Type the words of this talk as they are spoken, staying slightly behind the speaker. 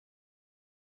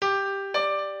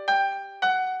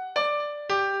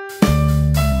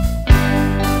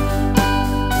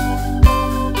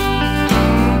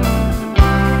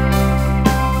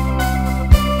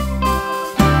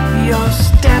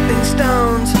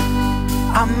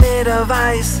are made of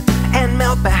ice and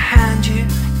melt behind you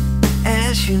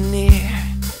as you near.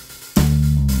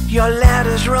 Your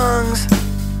ladder's rungs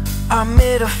are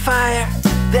made of fire,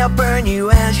 they'll burn you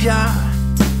as you're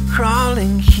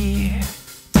crawling here.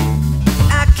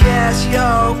 I guess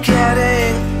you're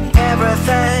getting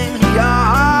everything your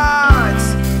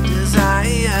heart's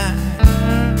desire.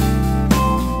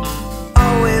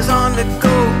 Always on the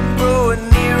go, growing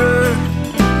nearer,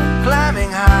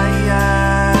 climbing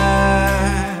higher,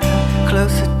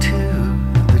 closer to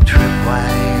the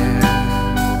tripwire.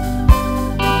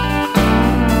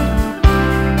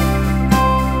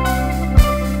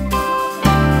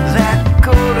 That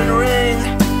golden ring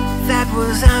that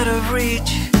was out of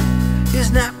reach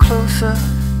is now closer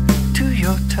to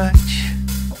your touch.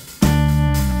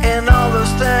 And all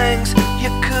those things you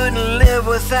couldn't live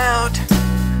without,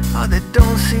 oh, they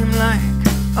don't seem like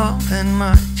all that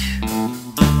much.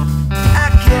 I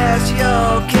guess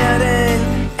you're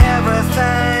getting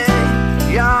everything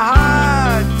your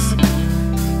heart's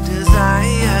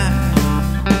desire.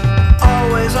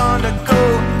 Always on the go,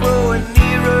 growing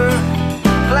nearer,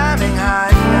 climbing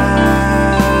higher,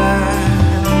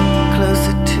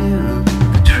 closer to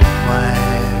the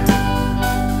tripwire.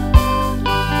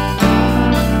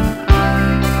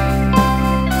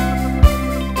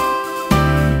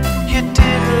 You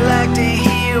didn't like to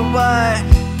hear what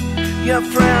your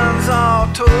friends all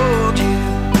told you,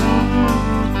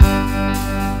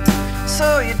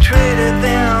 so you traded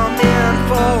them in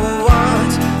for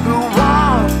ones who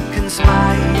won't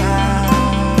conspire,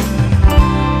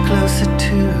 closer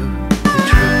to the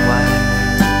tripwire.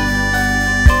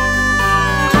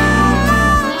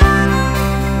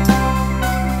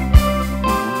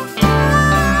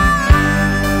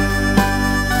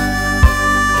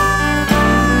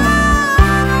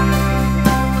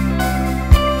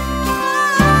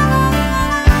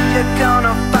 You're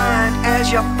gonna find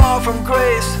as you fall from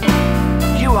grace,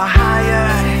 you are higher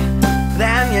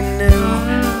than you knew,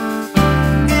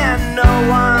 and no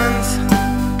one's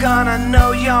gonna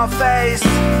know your face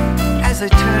as they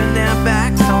turn their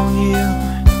backs on you.